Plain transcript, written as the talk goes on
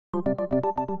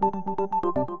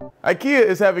Ikea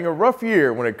is having a rough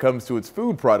year when it comes to its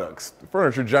food products. The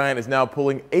furniture giant is now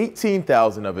pulling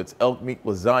 18,000 of its elk meat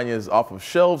lasagnas off of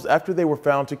shelves after they were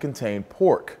found to contain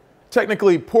pork.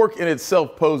 Technically, pork in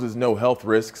itself poses no health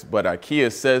risks, but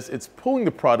Ikea says it's pulling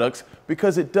the products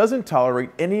because it doesn't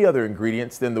tolerate any other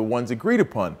ingredients than the ones agreed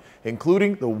upon,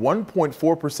 including the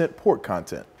 1.4% pork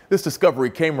content. This discovery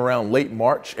came around late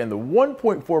March, and the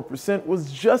 1.4%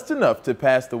 was just enough to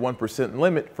pass the 1%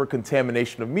 limit for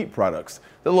contamination of meat products.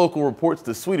 The local reports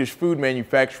the Swedish food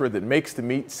manufacturer that makes the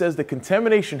meat says the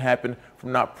contamination happened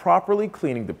from not properly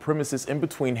cleaning the premises in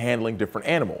between handling different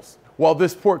animals. While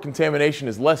this pork contamination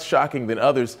is less shocking than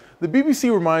others, the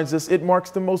BBC reminds us it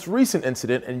marks the most recent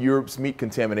incident in Europe's meat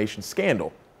contamination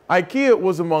scandal. Ikea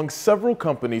was among several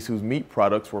companies whose meat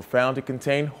products were found to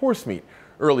contain horse meat.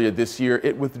 Earlier this year,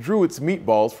 it withdrew its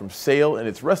meatballs from sale in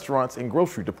its restaurants and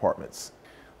grocery departments.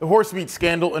 The horse meat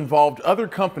scandal involved other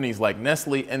companies like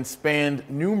Nestle and spanned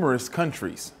numerous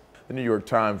countries. The New York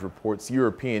Times reports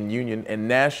European Union and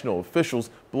national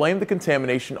officials blame the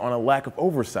contamination on a lack of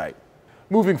oversight.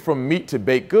 Moving from meat to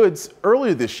baked goods,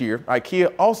 earlier this year,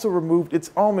 Ikea also removed its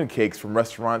almond cakes from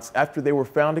restaurants after they were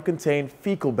found to contain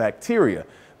fecal bacteria.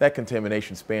 That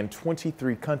contamination spanned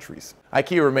 23 countries.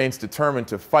 Ikea remains determined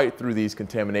to fight through these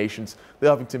contaminations. The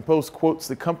Huffington Post quotes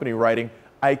the company writing,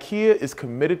 "Ikea is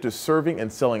committed to serving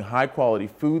and selling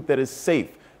high-quality food that is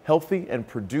safe, healthy, and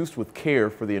produced with care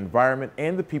for the environment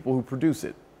and the people who produce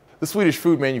it." The Swedish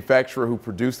food manufacturer who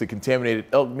produced the contaminated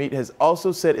elk meat has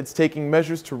also said it's taking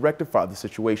measures to rectify the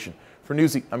situation. For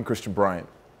Newsy, I'm Christian Bryant.